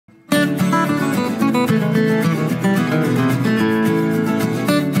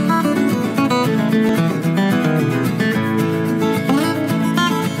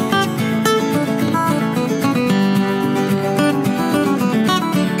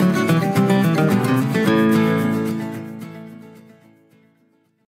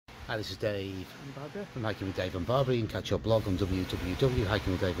this is Dave and Barbara from Hiking with Dave and Barbara. You can catch our blog on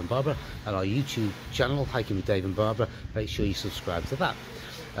www.hikingwithdave and and our YouTube channel, Hiking with Dave and Barbara. Make sure you subscribe to that.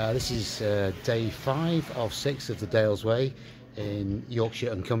 This is day 5 of 6 of the Dales Way in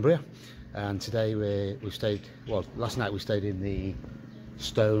Yorkshire and Cumbria. And today we've stayed, well, last night we stayed in the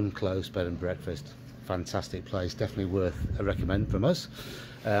Stone Close bed and breakfast. Fantastic place, definitely worth a recommend from us.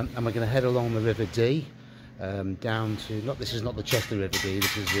 And we're going to head along the River Dee down to, this is not the Chester River Dee,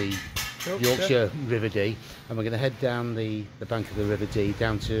 this is the Yorkshire River Dee, and we're going to head down the bank of the River Dee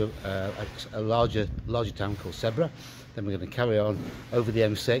down to a larger town called Sedbergh. Then we're going to carry on over the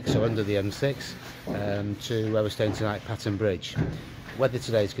M6 or under the M6 to where we're staying tonight, Patton Bridge. Weather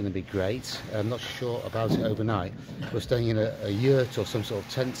today is going to be great. I'm not sure about it overnight. We're staying in a yurt or some sort of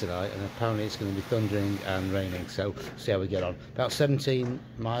tent tonight, and apparently it's going to be thundering and raining, so see how we get on. About 17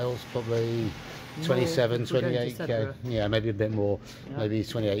 miles, probably 27, 28k, yeah, maybe a bit more, yeah. Maybe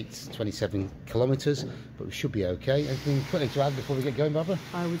 28, 27 kilometres, but we should be okay. Anything quickly to add before we get going, Barbara?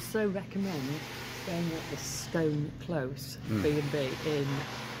 I would so recommend staying at the Stone Close B&B in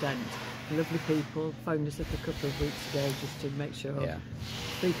Dent. Lovely people, phoned us up a couple of weeks ago just to make sure. Yeah.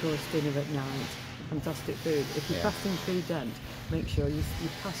 3-course dinner at night, fantastic food. If you're passing through Dent, make sure you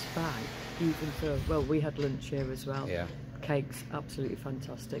pass by even for, well, we had lunch here as well. Yeah. Cakes, absolutely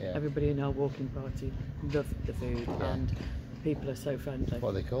fantastic. Yeah. Everybody in our walking party loved the food, and people are so friendly. What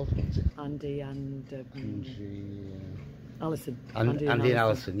are they called? Andy and Alison. Andy and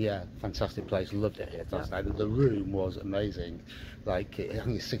Alison, yeah, fantastic place. Loved it here. Yeah. The room was amazing. Like, I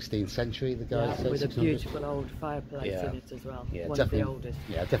think it's 16th century. The guys said, with a beautiful old fireplace in it as well. Yeah, one of the oldest.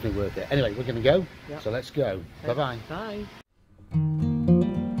 Yeah, definitely worth it. Anyway, we're going to go. Yeah. So let's go. Okay. Bye-bye. Bye.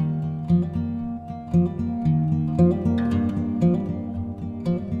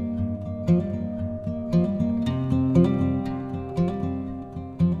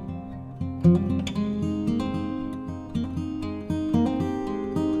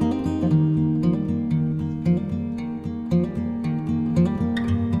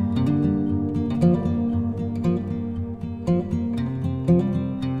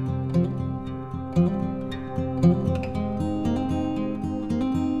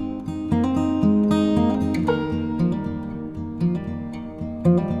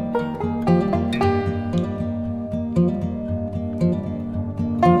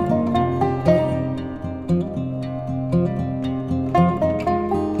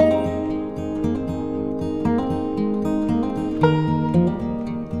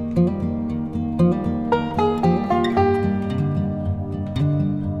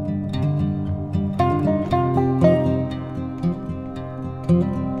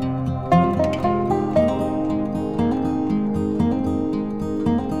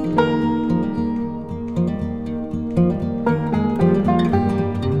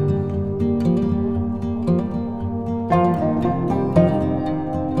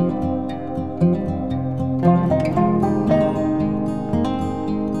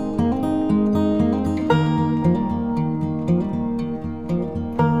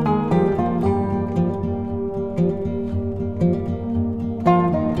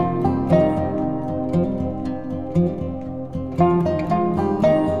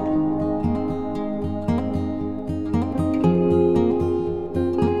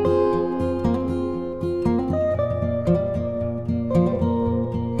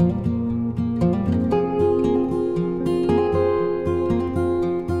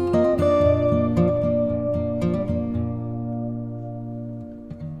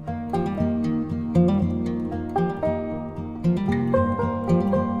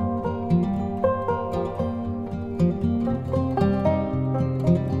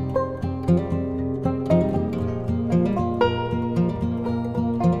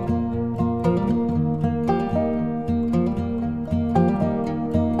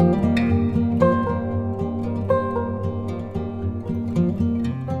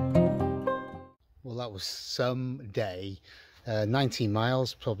 Some day, 19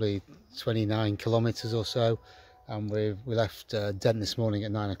 miles, probably 29 kilometers or so, and we left Dent this morning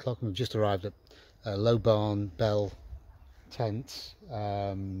at 9 o'clock, and we've just arrived at Low Barn Bell tent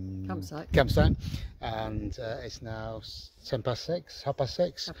campsite, and it's now 6:10, half past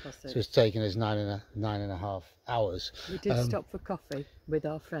six. So it's taken us nine and a half hours. We did stop for coffee with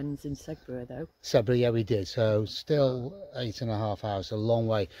our friends in Sedbergh though. Sedbergh, yeah, we did. So still 8.5 hours, a long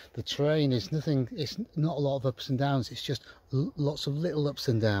way. The terrain is nothing, it's not a lot of ups and downs, it's just lots of little ups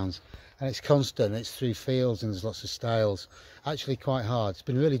and downs, and it's constant. It's through fields and there's lots of stiles. Actually quite hard. It's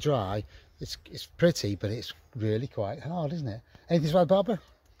been really dry. It's pretty, but it's really quite hard, isn't it? Anything to add, Barbara?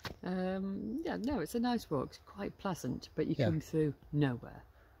 Yeah, no, it's a nice walk. It's quite pleasant, but you come through nowhere.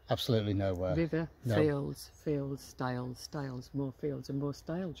 absolutely no river, fields, stiles, more fields and more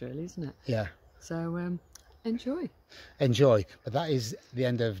stiles, really, isn't it? Yeah. So enjoy. But that is the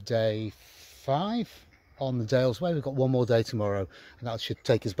end of day 5 on the Dalesway. We've got one more day tomorrow, and that should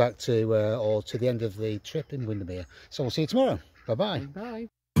take us back to or to the end of the trip in Windermere. So we'll see you tomorrow. Bye bye. Bye.